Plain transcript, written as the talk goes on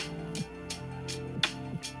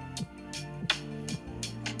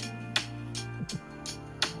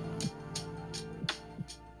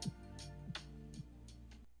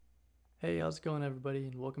Hey, how's it going, everybody?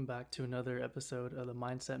 And welcome back to another episode of the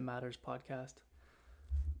Mindset Matters podcast.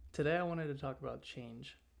 Today, I wanted to talk about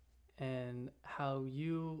change and how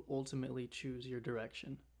you ultimately choose your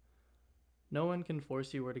direction. No one can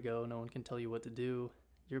force you where to go, no one can tell you what to do.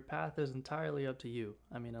 Your path is entirely up to you.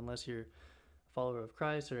 I mean, unless you're a follower of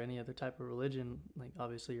Christ or any other type of religion, like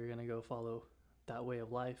obviously you're going to go follow that way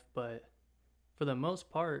of life. But for the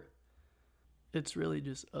most part, it's really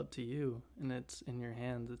just up to you and it's in your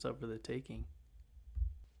hands, it's up for the taking.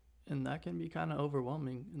 And that can be kind of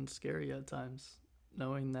overwhelming and scary at times,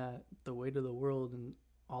 knowing that the weight of the world and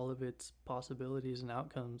all of its possibilities and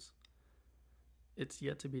outcomes, it's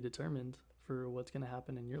yet to be determined for what's going to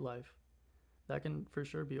happen in your life. That can for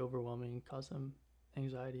sure be overwhelming, cause some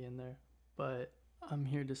anxiety in there. But I'm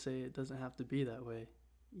here to say it doesn't have to be that way.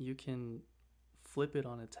 You can flip it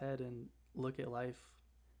on its head and look at life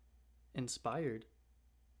inspired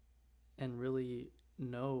and really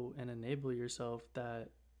know and enable yourself that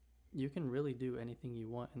you can really do anything you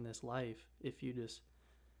want in this life if you just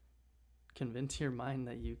convince your mind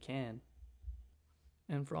that you can.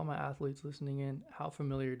 And for all my athletes listening in, how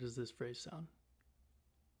familiar does this phrase sound?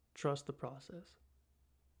 Trust the process.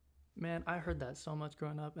 Man, I heard that so much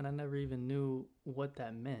growing up and I never even knew what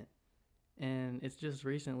that meant. And it's just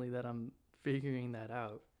recently that I'm figuring that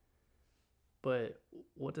out. But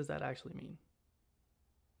what does that actually mean?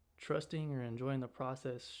 Trusting or enjoying the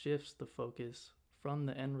process shifts the focus from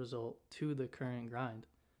the end result to the current grind.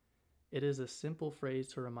 It is a simple phrase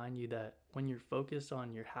to remind you that when you're focused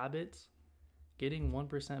on your habits, getting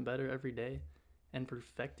 1% better every day, and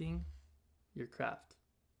perfecting your craft,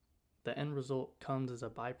 the end result comes as a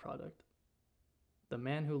byproduct. The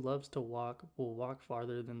man who loves to walk will walk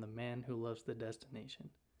farther than the man who loves the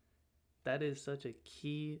destination. That is such a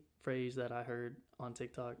key phrase that I heard on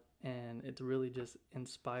TikTok, and it's really just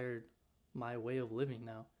inspired my way of living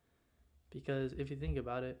now. Because if you think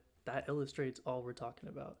about it, that illustrates all we're talking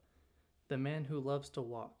about. The man who loves to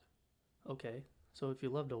walk. Okay, so if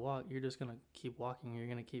you love to walk, you're just going to keep walking, you're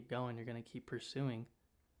going to keep going, you're going to keep pursuing.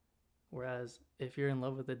 Whereas if you're in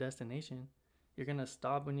love with the destination, you're going to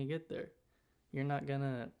stop when you get there. You're not going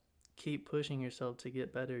to keep pushing yourself to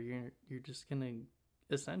get better. You're just going to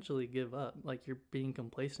essentially give up. Like you're being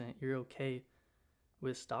complacent. You're okay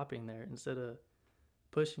with stopping there instead of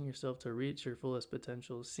pushing yourself to reach your fullest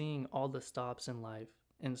potential, seeing all the stops in life.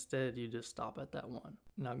 Instead, you just stop at that one.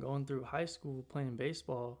 Now, going through high school playing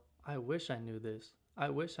baseball, I wish I knew this. I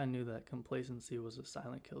wish I knew that complacency was a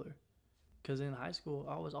silent killer. Because in high school,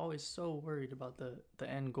 I was always so worried about the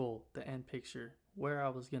end goal, the end picture, where I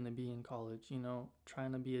was going to be in college,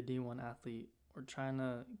 trying to be a D1 athlete or trying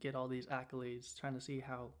to get all these accolades, trying to see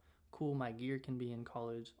how cool my gear can be in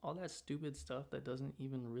college. All that stupid stuff that doesn't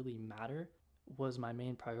even really matter was my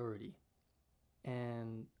main priority.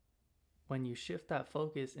 And when you shift that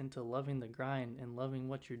focus into loving the grind and loving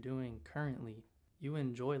what you're doing currently, you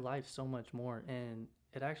enjoy life so much more, and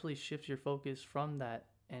it actually shifts your focus from that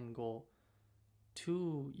end goal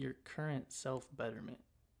to your current self-betterment.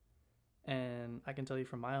 And I can tell you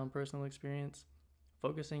from my own personal experience,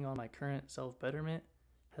 focusing on my current self-betterment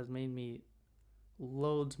has made me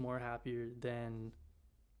loads more happier than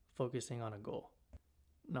focusing on a goal.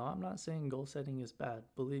 No, I'm not saying goal setting is bad.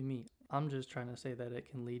 Believe me, I'm just trying to say that it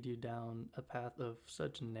can lead you down a path of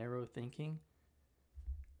such narrow thinking,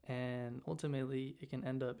 and ultimately it can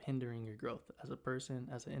end up hindering your growth as a person,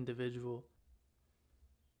 as an individual.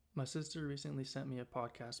 My sister recently sent me a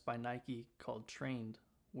podcast by Nike called Trained,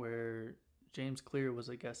 where James Clear was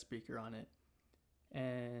a guest speaker on it.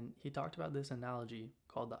 And he talked about this analogy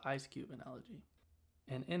called the ice cube analogy.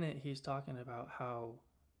 And in it, he's talking about how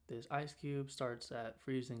this ice cube starts at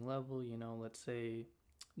freezing level, let's say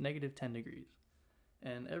negative 10 degrees.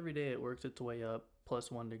 And every day it works its way up plus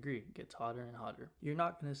 1 degree, it gets hotter and hotter. You're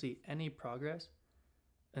not going to see any progress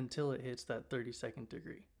until it hits that 32nd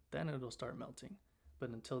degree. Then it'll start melting.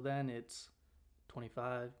 But until then, it's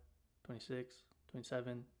 25, 26,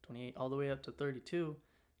 27, 28, all the way up to 32.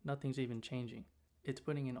 Nothing's even changing. It's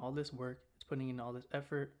putting in all this work, it's putting in all this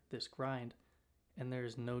effort, this grind, and there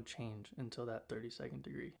is no change until that 32nd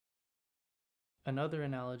degree. Another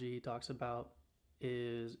analogy he talks about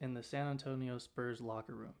is in the San Antonio Spurs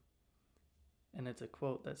locker room. And it's a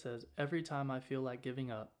quote that says, "Every time I feel like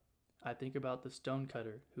giving up, I think about the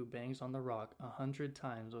stonecutter who bangs on the rock 100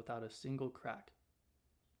 times without a single crack.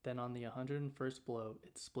 Then on the 101st blow,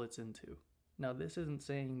 it splits in two." Now, this isn't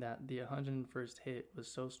saying that the 101st hit was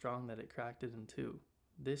so strong that it cracked it in two.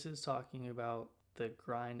 This is talking about the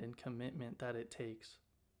grind and commitment that it takes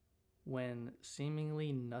when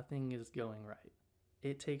seemingly nothing is going right.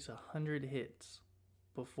 It takes 100 hits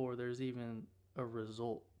before there's even a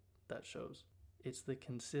result that shows. It's the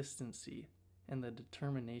consistency and the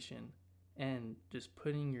determination and just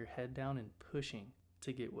putting your head down and pushing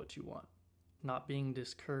to get what you want. Not being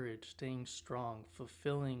discouraged, staying strong,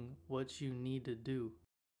 fulfilling what you need to do.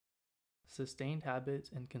 Sustained habits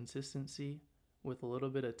and consistency with a little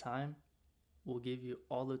bit of time will give you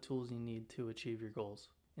all the tools you need to achieve your goals.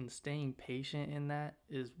 And staying patient in that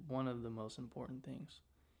is one of the most important things.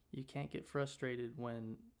 You can't get frustrated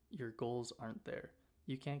when your goals aren't there.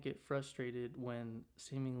 You can't get frustrated when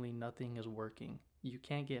seemingly nothing is working. You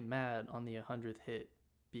can't get mad on the 100th hit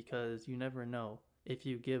because you never know. If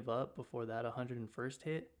you give up before that 101st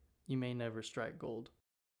hit, you may never strike gold.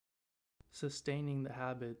 Sustaining the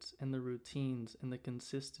habits and the routines and the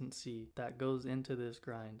consistency that goes into this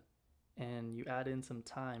grind, and you add in some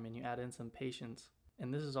time and you add in some patience,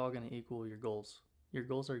 and this is all going to equal your goals. Your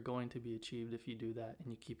goals are going to be achieved if you do that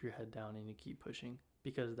and you keep your head down and you keep pushing,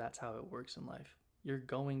 because that's how it works in life. You're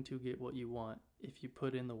going to get what you want if you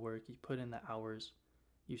put in the work, you put in the hours,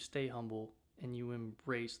 you stay humble, and you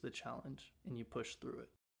embrace the challenge and you push through it.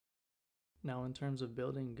 Now, in terms of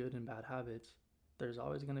building good and bad habits, there's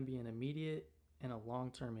always going to be an immediate and a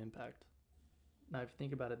long-term impact. Now, if you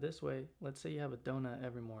think about it this way, let's say you have a donut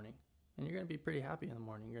every morning, and you're going to be pretty happy in the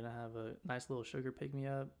morning. You're going to have a nice little sugar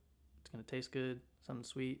pick-me-up. It's going to taste good, something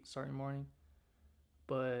sweet, starting morning.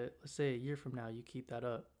 But let's say a year from now, you keep that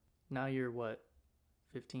up. Now you're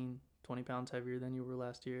 15, 20 pounds heavier than you were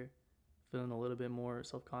last year, feeling a little bit more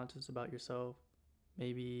self-conscious about yourself.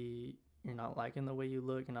 Maybe you're not liking the way you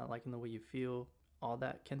look, you're not liking the way you feel. All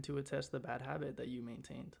that can to attest the bad habit that you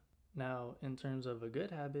maintained. Now, in terms of a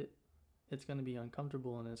good habit, it's going to be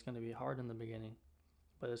uncomfortable and it's going to be hard in the beginning,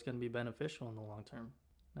 but it's going to be beneficial in the long term.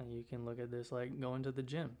 Now, you can look at this like going to the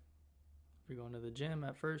gym. If you're going to the gym,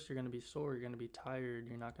 at first you're going to be sore, you're going to be tired,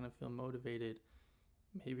 you're not going to feel motivated.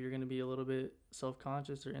 Maybe you're going to be a little bit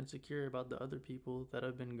self-conscious or insecure about the other people that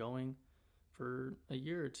have been going for a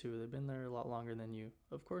year or two. They've been there a lot longer than you.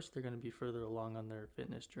 Of course, they're going to be further along on their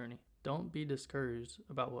fitness journey. Don't be discouraged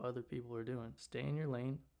about what other people are doing. Stay in your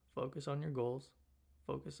lane, focus on your goals,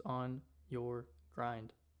 focus on your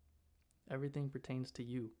grind. Everything pertains to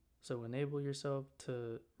you. So enable yourself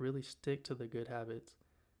to really stick to the good habits.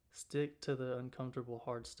 Stick to the uncomfortable,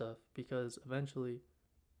 hard stuff, because eventually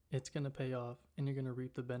it's going to pay off and you're going to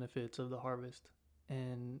reap the benefits of the harvest.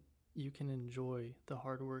 And you can enjoy the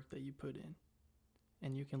hard work that you put in.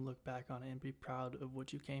 And you can look back on it and be proud of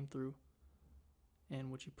what you came through and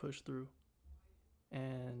what you pushed through.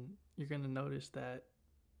 And you're going to notice that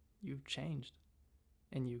you've changed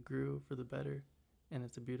and you grew for the better, and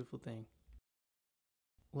it's a beautiful thing.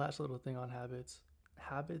 Last little thing on habits.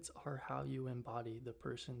 Habits are how you embody the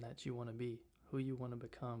person that you want to be, who you want to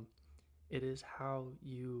become. It is how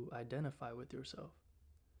you identify with yourself.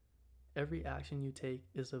 Every action you take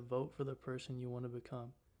is a vote for the person you want to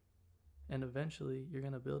become. And eventually, you're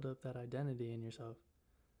going to build up that identity in yourself.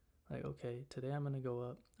 Like, okay, today I'm going to go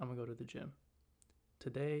up, I'm going to go to the gym.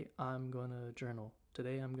 Today I'm going to journal.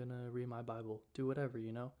 Today I'm going to read my Bible. Do whatever,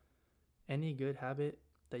 Any good habit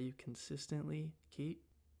that you consistently keep,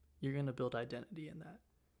 you're going to build identity in that.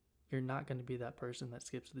 You're not going to be that person that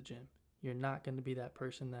skips the gym. You're not going to be that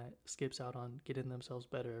person that skips out on getting themselves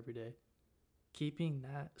better every day. Keeping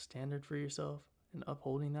that standard for yourself and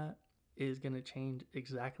upholding that is going to change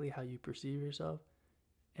exactly how you perceive yourself,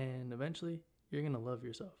 and eventually you're going to love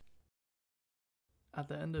yourself. At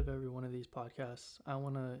the end of every one of these podcasts, I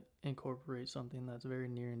want to incorporate something that's very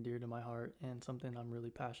near and dear to my heart and something I'm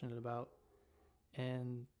really passionate about,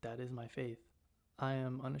 and that is my faith. I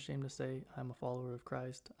am unashamed to say I'm a follower of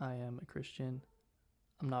Christ. I am a Christian.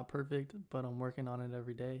 I'm not perfect, but I'm working on it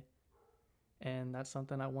every day. And that's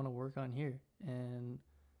something I want to work on here. And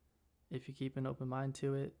if you keep an open mind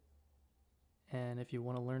to it, and if you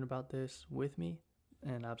want to learn about this with me,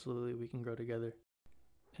 then absolutely we can grow together.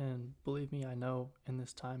 And believe me, I know in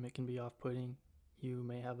this time it can be off-putting. You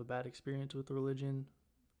may have a bad experience with religion,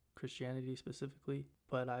 Christianity specifically,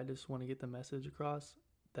 but I just want to get the message across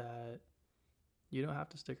that you don't have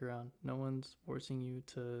to stick around. No one's forcing you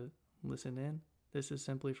to listen in. This is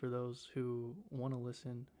simply for those who want to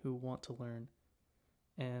listen, who want to learn.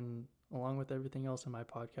 And along with everything else in my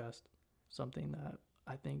podcast, something that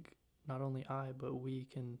I think not only I, but we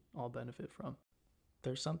can all benefit from.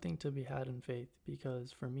 There's something to be had in faith,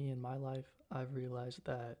 because for me in my life, I've realized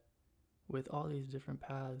that with all these different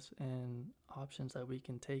paths and options that we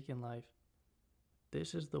can take in life,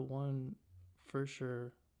 this is the one for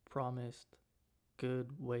sure promised good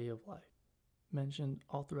way of life. Mentioned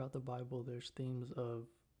all throughout the Bible, there's themes of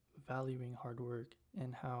valuing hard work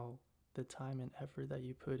and how the time and effort that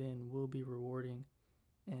you put in will be rewarding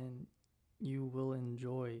and you will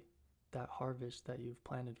enjoy that harvest that you've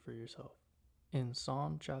planted for yourself. In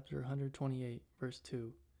Psalm chapter 128, verse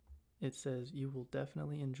 2, it says, "You will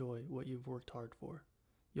definitely enjoy what you've worked hard for.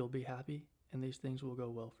 You'll be happy, and these things will go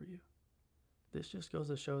well for you." This just goes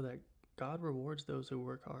to show that God rewards those who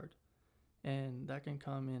work hard. And that can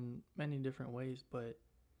come in many different ways, but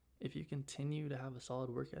if you continue to have a solid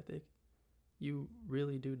work ethic, you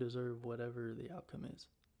really do deserve whatever the outcome is.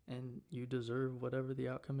 And you deserve whatever the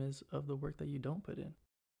outcome is of the work that you don't put in.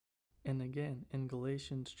 And again, in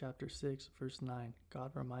Galatians chapter 6, verse 9,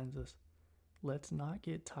 God reminds us, "Let's not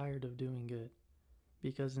get tired of doing good,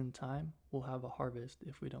 because in time we'll have a harvest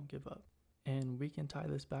if we don't give up." And we can tie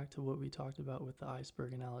this back to what we talked about with the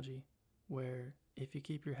iceberg analogy, where if you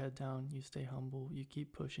keep your head down, you stay humble, you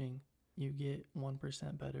keep pushing, you get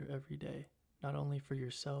 1% better every day, not only for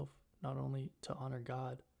yourself, not only to honor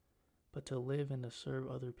God, but to live and to serve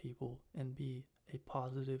other people and be a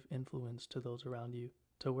positive influence to those around you,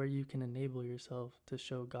 to where you can enable yourself to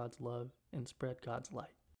show God's love and spread God's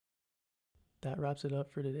light. That wraps it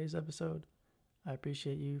up for today's episode. I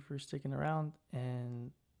appreciate you for sticking around,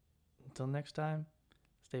 and until next time,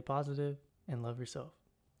 stay positive and love yourself.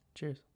 Cheers.